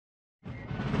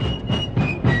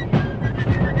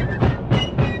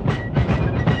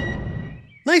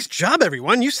Nice job,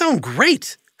 everyone. You sound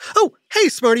great. Oh, hey,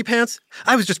 Smarty Pants.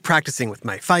 I was just practicing with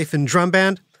my fife and drum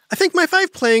band. I think my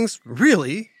fife playing's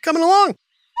really coming along.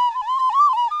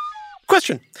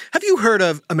 Question. Have you heard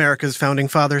of America's founding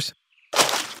fathers?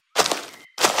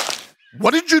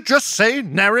 What did you just say,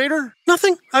 narrator?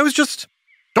 Nothing. I was just...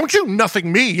 Don't you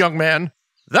nothing me, young man.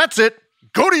 That's it.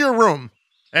 Go to your room.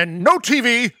 And no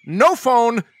TV, no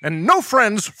phone, and no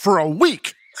friends for a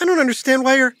week. I don't understand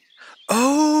why you're...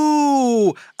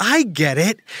 Oh, I get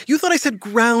it. You thought I said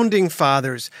grounding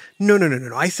fathers. No.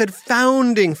 I said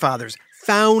founding fathers.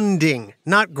 Founding,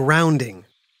 not grounding.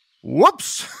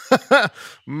 Whoops.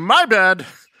 My bad.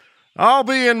 I'll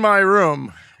be in my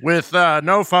room with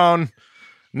no phone,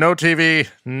 no TV,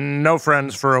 no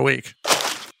friends for a week.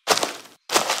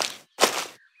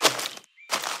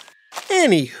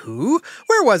 Anywho,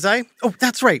 where was I? Oh,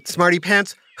 that's right, Smarty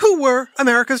Pants. Who were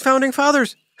America's founding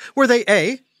fathers? Were they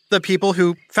A, the people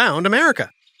who found America?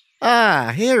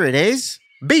 Ah, here it is.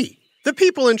 B, the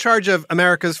people in charge of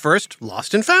America's first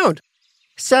lost and found?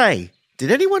 Say,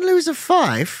 did anyone lose a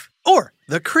fife? Or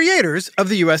the creators of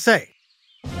the USA?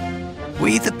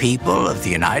 We the people of the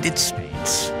United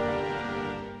States.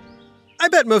 I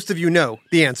bet most of you know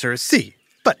the answer is C.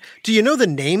 But do you know the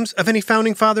names of any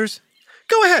founding fathers?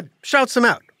 Go ahead, shout some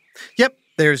out. Yep,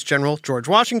 there's General George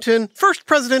Washington, first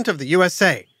president of the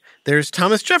USA. There's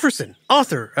Thomas Jefferson,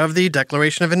 author of the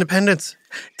Declaration of Independence.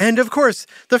 And of course,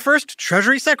 the first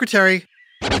Treasury Secretary,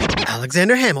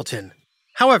 Alexander Hamilton.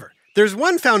 However, there's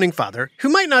one founding father who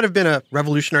might not have been a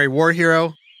Revolutionary War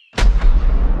hero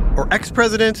or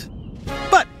ex-president,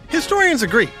 but historians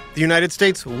agree the United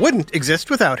States wouldn't exist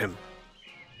without him.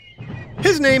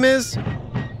 His name is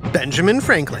Benjamin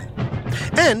Franklin.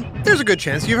 And there's a good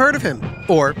chance you've heard of him,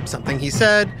 or something he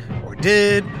said, or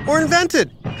did, or invented.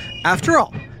 After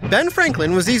all, Ben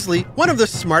Franklin was easily one of the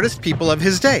smartest people of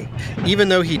his day, even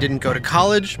though he didn't go to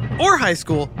college, or high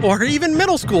school, or even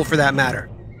middle school for that matter.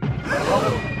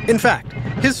 In fact,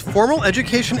 his formal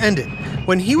education ended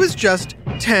when he was just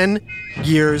 10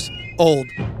 years old.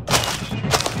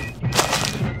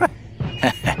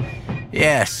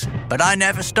 Yes, but I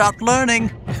never stopped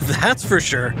learning. That's for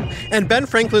sure. And Ben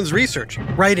Franklin's research,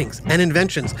 writings, and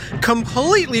inventions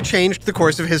completely changed the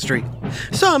course of history.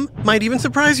 Some might even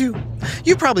surprise you.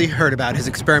 You probably heard about his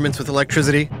experiments with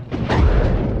electricity.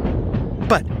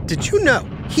 But did you know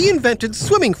he invented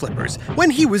swimming flippers when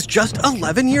he was just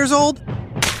 11 years old?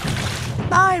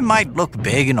 I might look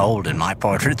big and old in my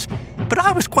portraits, but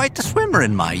I was quite the swimmer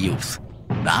in my youth.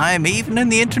 I'm even in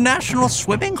the International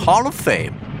Swimming Hall of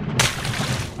Fame.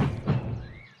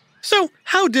 So,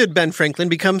 how did Ben Franklin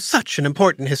become such an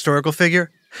important historical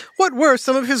figure? What were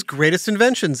some of his greatest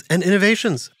inventions and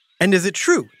innovations? And is it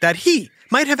true that he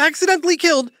might have accidentally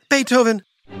killed Beethoven?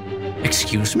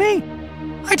 Excuse me?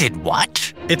 I did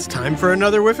what? It's time for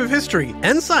another whiff of history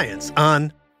and science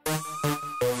on...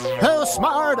 Who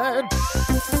smarted?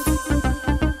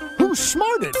 Who's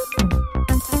smarted?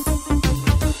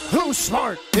 Who's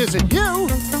smart? Is it you?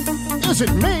 Is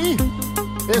it me?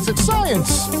 Is it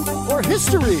science or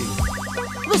history?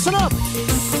 Listen up,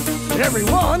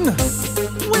 everyone.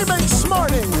 We make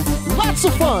smarting lots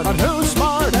of fun on Who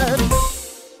Smarted.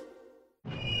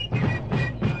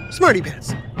 Smarty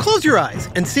Pants, close your eyes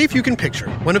and see if you can picture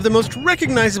one of the most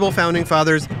recognizable founding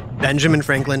fathers, Benjamin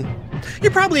Franklin.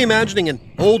 You're probably imagining an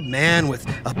old man with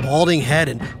a balding head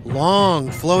and long,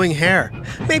 flowing hair,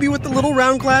 maybe with the little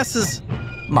round glasses.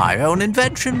 My own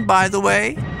invention, by the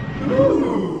way.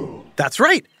 That's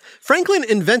right. Franklin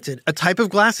invented a type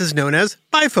of glasses known as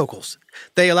bifocals.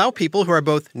 They allow people who are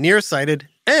both nearsighted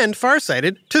and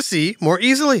farsighted to see more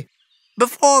easily.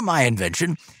 Before my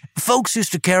invention, folks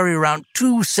used to carry around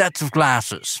 2 sets of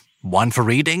glasses, one for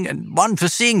reading and one for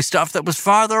seeing stuff that was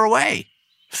farther away.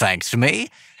 Thanks to me,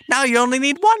 now you only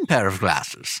need 1 pair of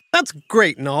glasses. That's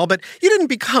great and all, but you didn't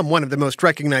become one of the most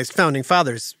recognized founding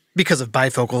fathers because of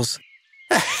bifocals.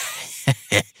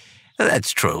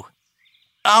 That's true.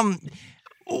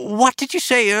 What did you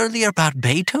say earlier about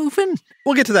Beethoven?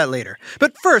 We'll get to that later.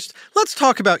 But first, let's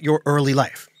talk about your early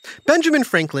life. Benjamin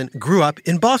Franklin grew up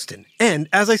in Boston, and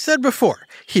as I said before,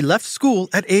 he left school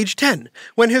at age 10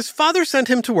 when his father sent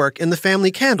him to work in the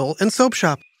family candle and soap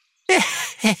shop.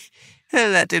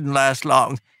 That didn't last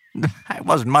long. I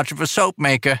wasn't much of a soap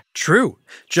maker. True.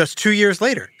 Just 2 years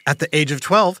later, at the age of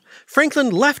 12, Franklin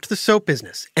left the soap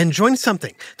business and joined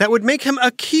something that would make him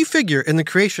a key figure in the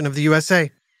creation of the USA.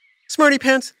 Smarty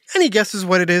Pants, any guesses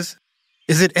what it is?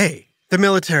 Is it A, the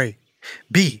military,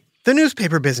 B, the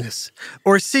newspaper business,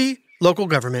 or C, local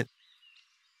government?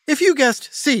 If you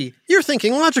guessed C, you're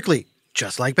thinking logically,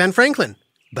 just like Ben Franklin.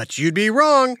 But you'd be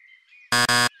wrong.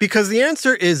 Because the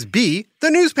answer is B,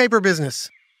 the newspaper business.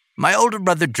 My older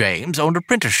brother James owned a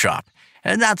printer shop,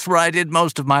 and that's where I did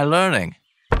most of my learning.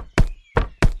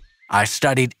 I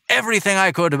studied everything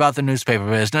I could about the newspaper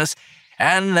business,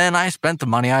 and then I spent the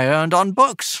money I earned on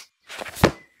books.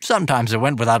 Sometimes I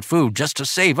went without food just to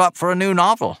save up for a new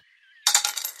novel.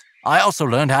 I also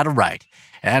learned how to write,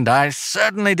 and I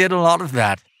certainly did a lot of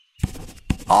that.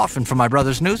 Often for my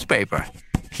brother's newspaper.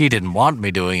 He didn't want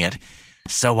me doing it,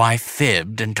 so I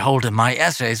fibbed and told him my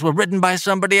essays were written by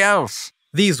somebody else.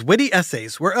 These witty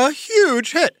essays were a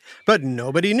huge hit, but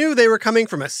nobody knew they were coming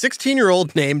from a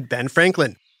 16-year-old named Ben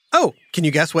Franklin. Oh, can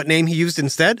you guess what name he used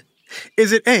instead?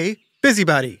 Is it A,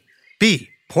 Busybody, B,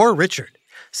 Poor Richard,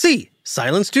 C,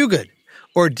 Silence Dogood,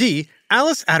 or D,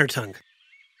 Alice Addertongue?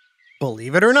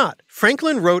 Believe it or not,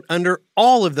 Franklin wrote under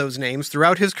all of those names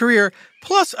throughout his career,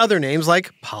 plus other names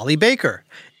like Polly Baker,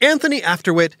 Anthony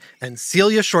Afterwit, and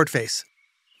Celia Shortface.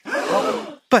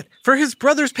 But for his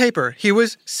brother's paper, he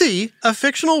was C, a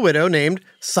fictional widow named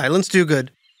Silence Dogood.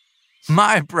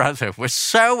 My brother was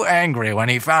so angry when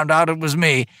he found out it was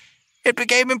me, it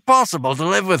became impossible to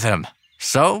live with him.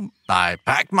 So I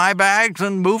packed my bags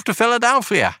and moved to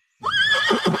Philadelphia.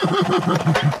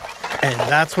 And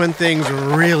that's when things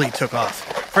really took off.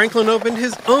 Franklin opened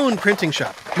his own printing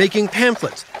shop, making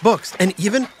pamphlets, books, and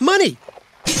even money.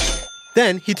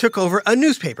 Then he took over a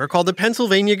newspaper called the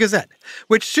Pennsylvania Gazette,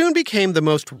 which soon became the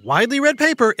most widely read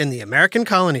paper in the American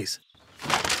colonies.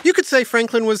 You could say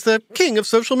Franklin was the king of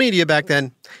social media back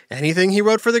then. Anything he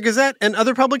wrote for the Gazette and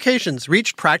other publications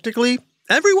reached practically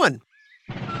everyone.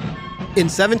 In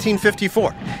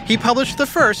 1754, he published the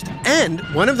first and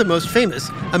one of the most famous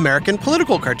American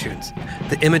political cartoons,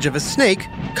 the image of a snake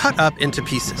cut up into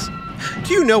pieces.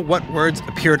 Do you know what words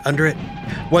appeared under it?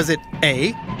 Was it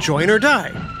A, join or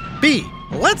die, B,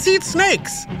 let's eat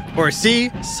snakes, or C,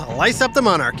 slice up the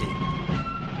monarchy?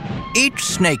 Each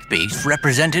snake beast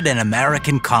represented an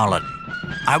American colony.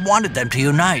 I wanted them to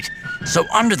unite, so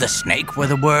under the snake were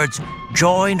the words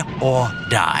join or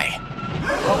die.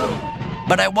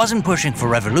 But I wasn't pushing for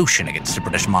revolution against the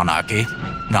British monarchy.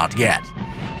 Not yet.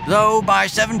 Though by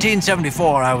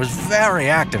 1774 I was very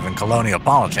active in colonial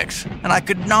politics, and I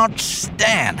could not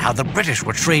stand how the British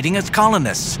were treating its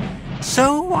colonists.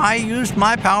 So I used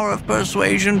my power of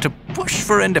persuasion to push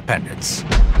for independence.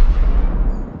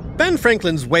 Ben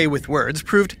Franklin's way with words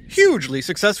proved hugely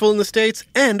successful in the States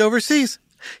and overseas.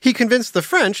 He convinced the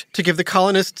French to give the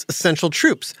colonists essential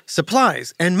troops,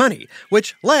 supplies, and money,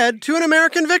 which led to an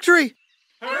American victory.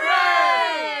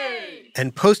 Hooray!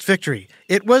 And post-victory,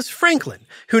 it was Franklin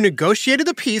who negotiated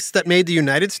the peace that made the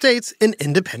United States an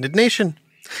independent nation.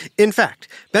 In fact,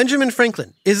 Benjamin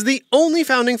Franklin is the only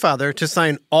founding father to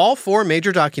sign all 4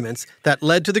 major documents that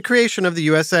led to the creation of the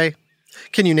USA.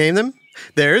 Can you name them?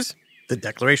 There's the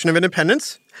Declaration of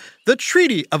Independence, the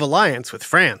Treaty of Alliance with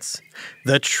France,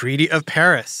 the Treaty of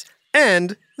Paris,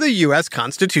 and the U.S.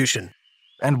 Constitution.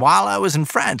 And while I was in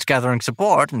France gathering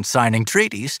support and signing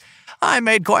treaties, I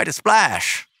made quite a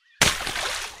splash.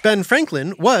 Ben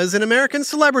Franklin was an American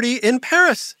celebrity in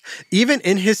Paris. Even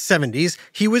in his 70s,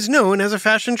 he was known as a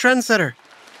fashion trendsetter.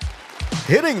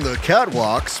 Hitting the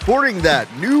catwalk, sporting that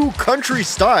new country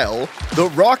style, the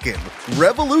rockin',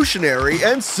 revolutionary,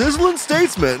 and sizzling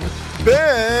statesman,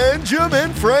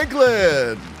 Benjamin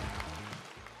Franklin.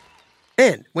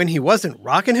 And when he wasn't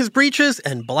rocking his breeches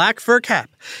and black fur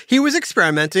cap, he was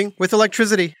experimenting with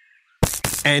electricity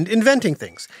and inventing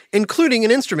things, including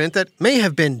an instrument that may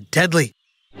have been deadly.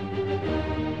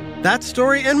 That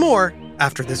story and more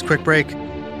after this quick break.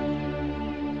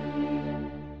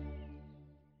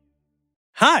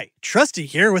 Hi, Trusty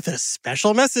here with a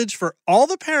special message for all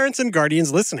the parents and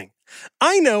guardians listening.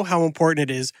 I know how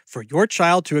important it is for your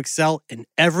child to excel in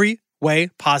every way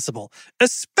possible,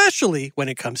 especially when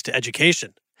it comes to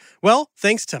education. Well,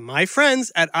 thanks to my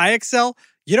friends at iExcel,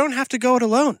 you don't have to go it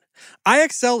alone.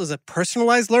 iExcel is a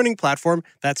personalized learning platform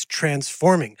that's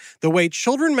transforming the way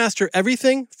children master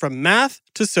everything from math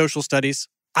to social studies.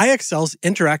 iExcel's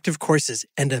interactive courses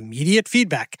and immediate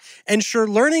feedback ensure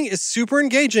learning is super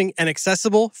engaging and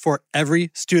accessible for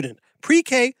every student,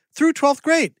 pre-K through 12th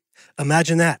grade.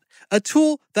 Imagine that, a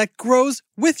tool that grows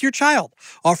with your child,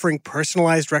 offering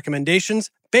personalized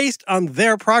recommendations based on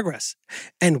their progress.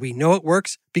 And we know it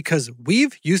works because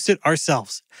we've used it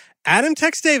ourselves. Adam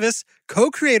Tex Davis,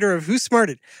 co-creator of Who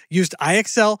Smarted, used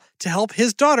iExcel to help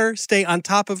his daughter stay on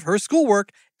top of her schoolwork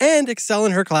and excel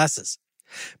in her classes.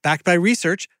 Backed by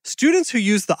research, students who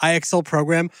use the iExcel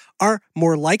program are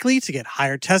more likely to get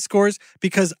higher test scores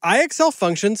because iExcel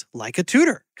functions like a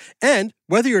tutor. And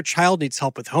whether your child needs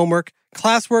help with homework,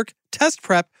 classwork, test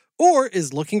prep, or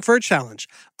is looking for a challenge,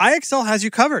 IXL has you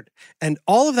covered, and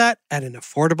all of that at an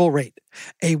affordable rate.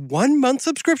 A 1-month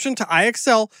subscription to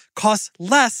IXL costs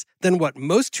less than what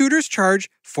most tutors charge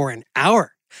for an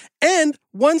hour. And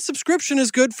one subscription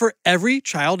is good for every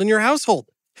child in your household.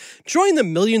 Join the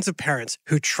millions of parents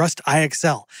who trust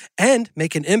IXL and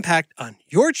make an impact on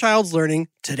your child's learning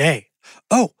today.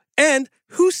 Oh, and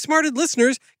Who Smarted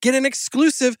listeners get an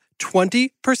exclusive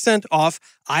 20% off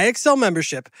IXL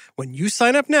membership when you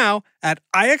sign up now at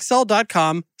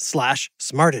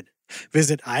IXL.com/smarted.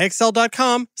 Visit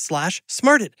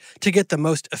IXL.com/smarted to get the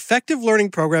most effective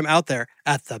learning program out there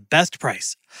at the best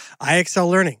price. IXL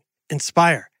Learning.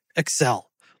 Inspire. Excel.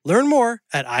 Learn more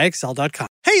at IXL.com.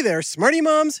 Hey there, smarty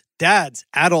moms, dads,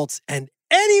 adults, and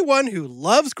anyone who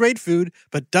loves great food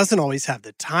but doesn't always have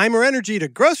the time or energy to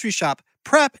grocery shop,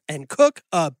 prep, and cook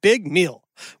a big meal.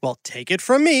 Well, take it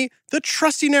from me, the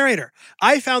trusty narrator.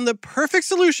 I found the perfect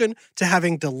solution to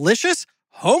having delicious,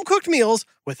 home-cooked meals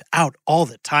without all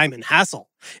the time and hassle.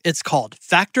 It's called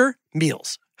Factor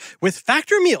Meals. With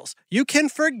Factor Meals, you can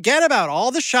forget about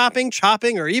all the shopping,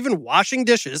 chopping, or even washing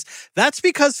dishes. That's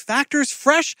because Factor's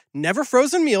fresh, never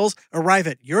frozen meals arrive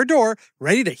at your door,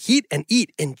 ready to heat and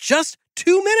eat in just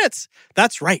 2 minutes.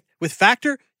 That's right. With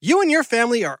Factor, you and your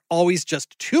family are always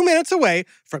just 2 minutes away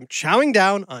from chowing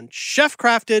down on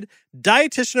chef-crafted,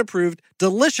 dietitian-approved,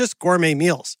 delicious gourmet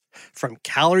meals. From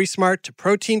Calorie Smart to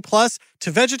Protein Plus to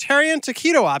vegetarian to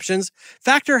keto options,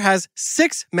 Factor has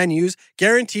 6 menus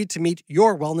guaranteed to meet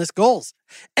your wellness goals.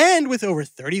 And with over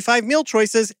 35 meal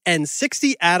choices and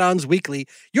 60 add-ons weekly,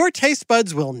 your taste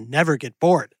buds will never get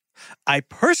bored. I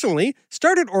personally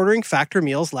started ordering Factor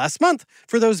meals last month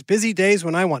for those busy days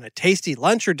when I want a tasty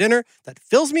lunch or dinner that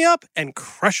fills me up and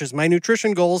crushes my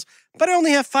nutrition goals, but I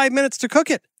only have 5 minutes to cook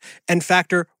it. And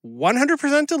Factor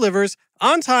 100% delivers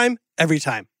on time, every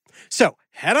time. So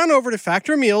head on over to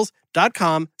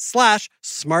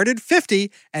factormeals.com/smarted50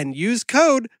 and use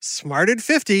code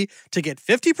SMARTED50 to get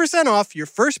 50% off your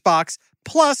first box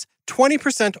plus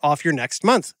 20% off your next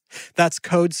month. That's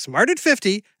code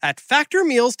SMARTED50 at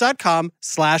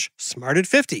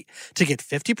factormeals.com/smarted50 to get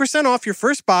 50% off your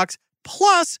first box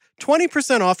plus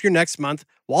 20% off your next month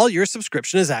while your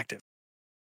subscription is active.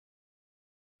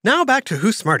 Now back to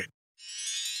Who Smarted.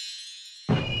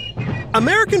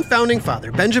 American founding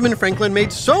father Benjamin Franklin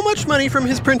made so much money from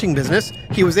his printing business,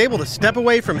 he was able to step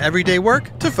away from everyday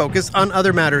work to focus on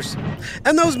other matters.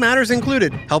 And those matters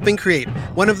included helping create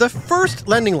one of the first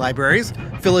lending libraries,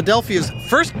 Philadelphia's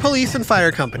first police and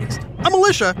fire companies, a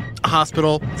militia, a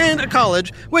hospital, and a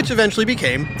college, which eventually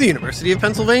became the University of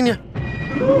Pennsylvania.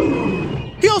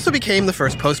 He also became the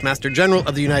first Postmaster General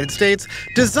of the United States,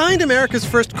 designed America's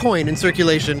first coin in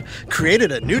circulation,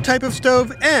 created a new type of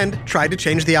stove, and tried to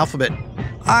change the alphabet.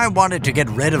 I wanted to get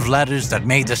rid of letters that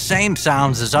made the same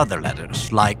sounds as other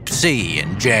letters, like C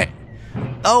and J.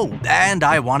 Oh, and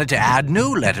I wanted to add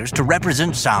new letters to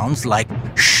represent sounds like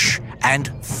sh and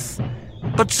th.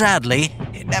 But sadly,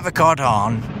 it never caught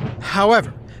on.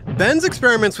 However, Ben's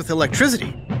experiments with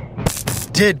electricity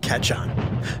did catch on.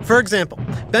 For example,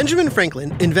 Benjamin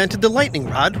Franklin invented the lightning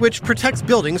rod, which protects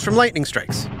buildings from lightning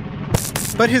strikes.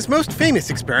 But his most famous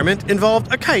experiment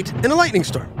involved a kite in a lightning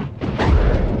storm.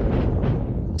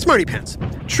 Smarty pants.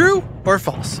 True or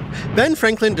false? Ben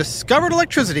Franklin discovered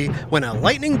electricity when a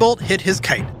lightning bolt hit his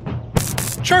kite,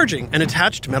 charging an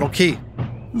attached metal key.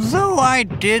 Though I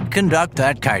did conduct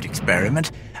that kite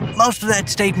experiment, most of that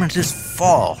statement is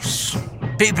false.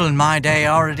 People in my day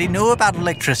already knew about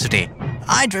electricity.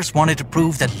 I just wanted to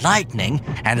prove that lightning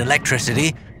and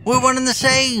electricity were one and the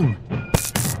same.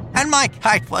 And my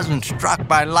kite wasn't struck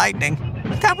by lightning.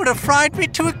 That would have fried me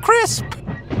to a crisp.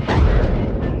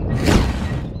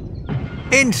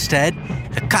 Instead,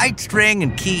 the kite string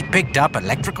and key picked up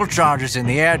electrical charges in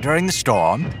the air during the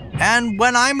storm, and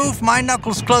when I moved my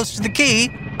knuckles close to the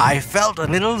key, I felt a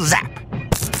little zap.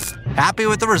 Happy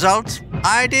with the results,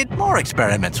 I did more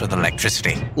experiments with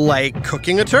electricity. Like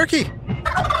cooking a turkey.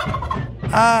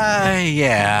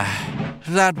 Yeah,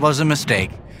 that was a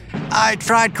mistake. I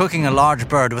tried cooking a large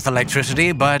bird with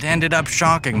electricity, but ended up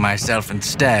shocking myself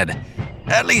instead.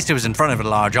 At least it was in front of a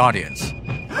large audience.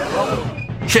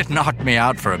 It knocked me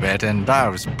out for a bit, and I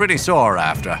was pretty sore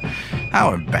after.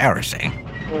 How embarrassing.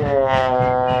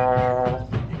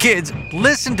 Kids,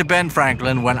 listen to Ben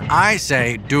Franklin when I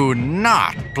say do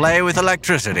not play with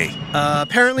electricity.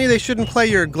 Apparently they shouldn't play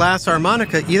your glass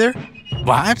harmonica either.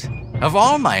 What? Of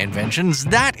all my inventions,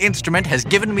 that instrument has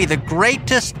given me the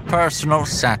greatest personal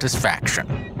satisfaction.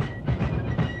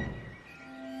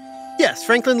 Yes,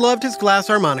 Franklin loved his glass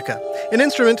harmonica, an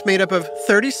instrument made up of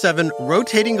 37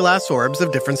 rotating glass orbs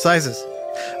of different sizes.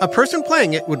 A person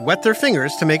playing it would wet their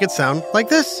fingers to make it sound like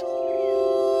this.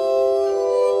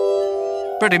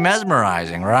 Pretty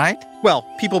mesmerizing, right? Well,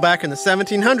 people back in the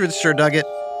 1700s sure dug it.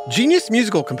 Genius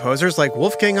musical composers like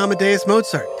Wolfgang Amadeus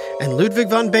Mozart and Ludwig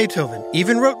van Beethoven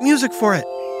even wrote music for it.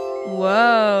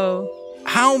 Whoa.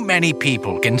 How many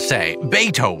people can say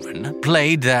Beethoven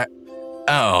played the...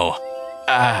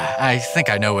 I think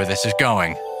I know where this is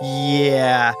going.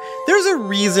 Yeah, there's a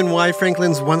reason why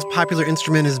Franklin's once popular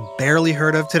instrument is barely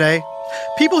heard of today.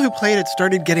 People who played it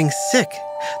started getting sick.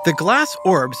 The glass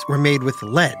orbs were made with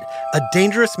lead, a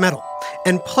dangerous metal,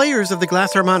 and players of the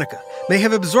glass harmonica may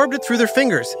have absorbed it through their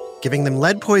fingers, giving them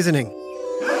lead poisoning.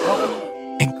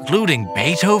 Including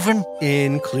Beethoven?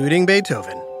 Including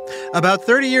Beethoven. About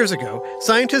 30 years ago,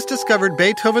 scientists discovered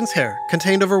Beethoven's hair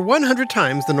contained over 100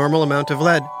 times the normal amount of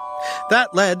lead.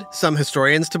 That led some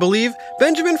historians to believe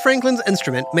Benjamin Franklin's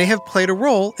instrument may have played a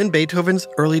role in Beethoven's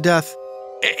early death.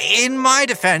 In my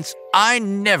defense, I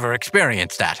never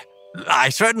experienced that. I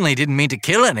certainly didn't mean to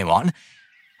kill anyone.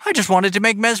 I just wanted to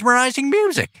make mesmerizing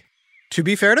music. To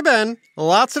be fair to Ben,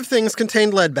 lots of things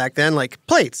contained lead back then, like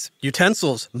plates,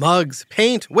 utensils, mugs,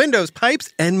 paint, windows,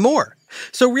 pipes, and more.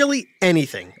 So really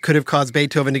anything could have caused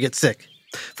Beethoven to get sick.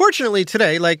 Fortunately,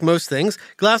 today, like most things,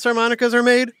 glass harmonicas are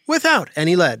made without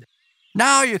any lead.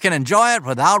 Now you can enjoy it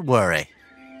without worry.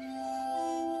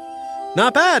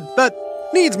 Not bad, but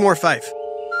needs more fife.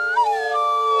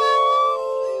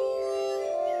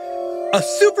 A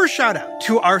super shout out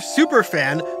to our super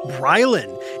fan,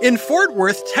 Brylan, in Fort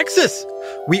Worth, Texas.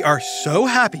 We are so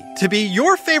happy to be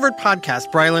your favorite podcast,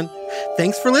 Brylan.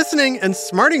 Thanks for listening and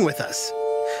smarting with us.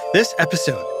 This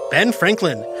episode, Ben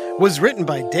Franklin, was written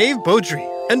by Dave Beaudry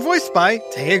and voiced by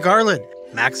Taya Garland,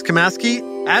 Max Kamaski,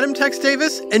 Adam Tex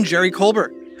Davis, and Jerry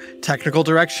Colbert. Technical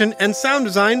direction and sound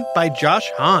design by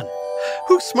Josh Hahn.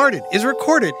 Who Smarted is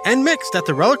recorded and mixed at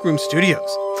the Relic Room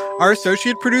Studios. Our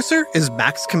associate producer is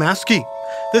Max Kamaski.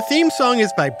 The theme song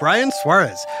is by Brian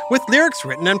Suarez, with lyrics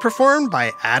written and performed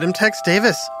by Adam Tex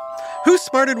Davis. Who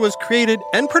Smarted was created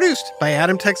and produced by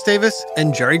Adam Tex Davis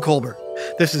and Jerry Colbert.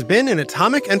 This has been an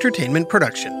Atomic Entertainment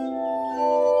production.